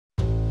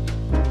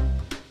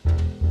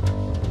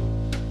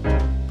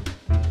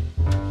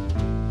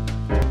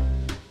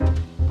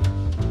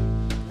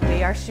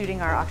are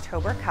shooting our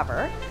October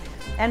cover.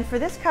 And for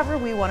this cover,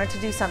 we wanted to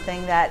do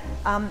something that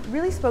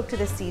really spoke to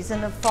the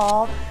season of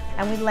fall,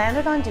 and we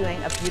landed on doing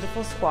a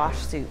beautiful squash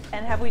soup.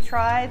 And have we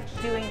tried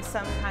doing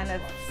some kind of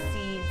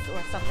seeds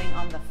or something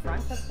on the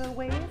front of the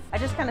wave? I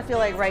just kind of feel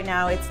like right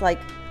now it's like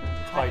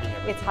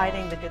it's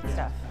hiding the good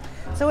stuff.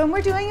 So when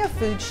we're doing a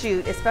food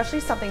shoot, especially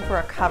something for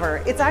a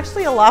cover, it's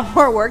actually a lot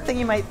more work than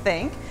you might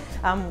think.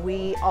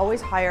 We always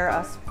hire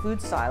a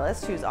food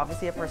stylist, who's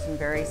obviously a person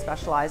very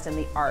specialized in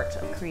the art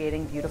of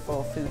creating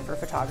beautiful food for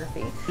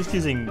photography. Just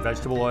using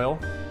vegetable oil,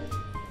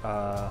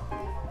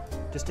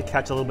 just to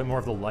catch a little bit more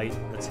of the light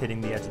that's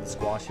hitting the edge of the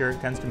squash here. It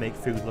tends to make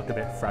food look a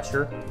bit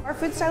fresher. Our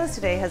food stylist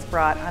today has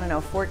brought,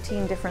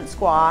 14 different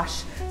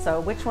squash.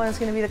 So which one is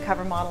going to be the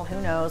cover model,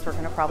 who knows? We're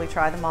going to probably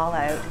try them all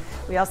out.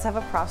 We also have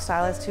a prop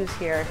stylist who's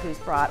here, who's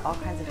brought all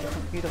kinds of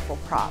different beautiful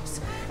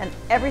props. And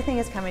everything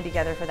is coming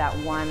together for that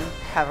one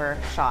cover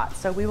shot.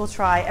 So we will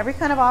try every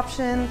kind of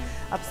option,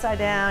 upside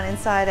down,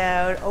 inside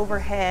out,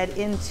 overhead,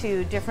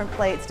 into different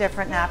plates,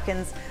 different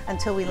napkins,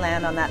 until we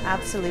land on that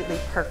absolutely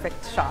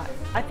perfect shot.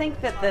 I think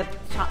that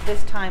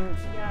this time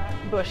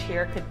bush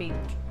here could be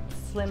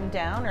slimmed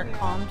down or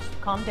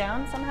calmed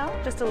down somehow,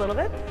 just a little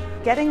bit.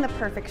 Getting the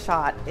perfect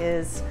shot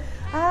is,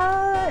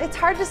 it's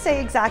hard to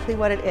say exactly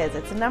what it is.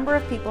 It's a number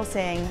of people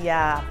saying,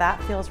 yeah,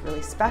 that feels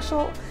really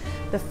special.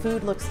 The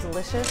food looks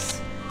delicious.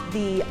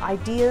 The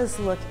ideas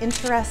look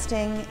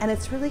interesting, and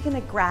it's really going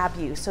to grab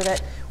you, so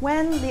that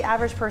when the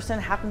average person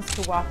happens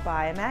to walk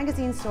by a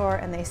magazine store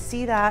and they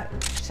see that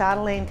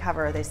Chatelaine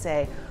cover, they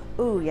say,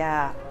 ooh,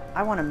 yeah,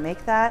 I want to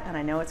make that, and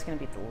I know it's going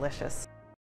to be delicious.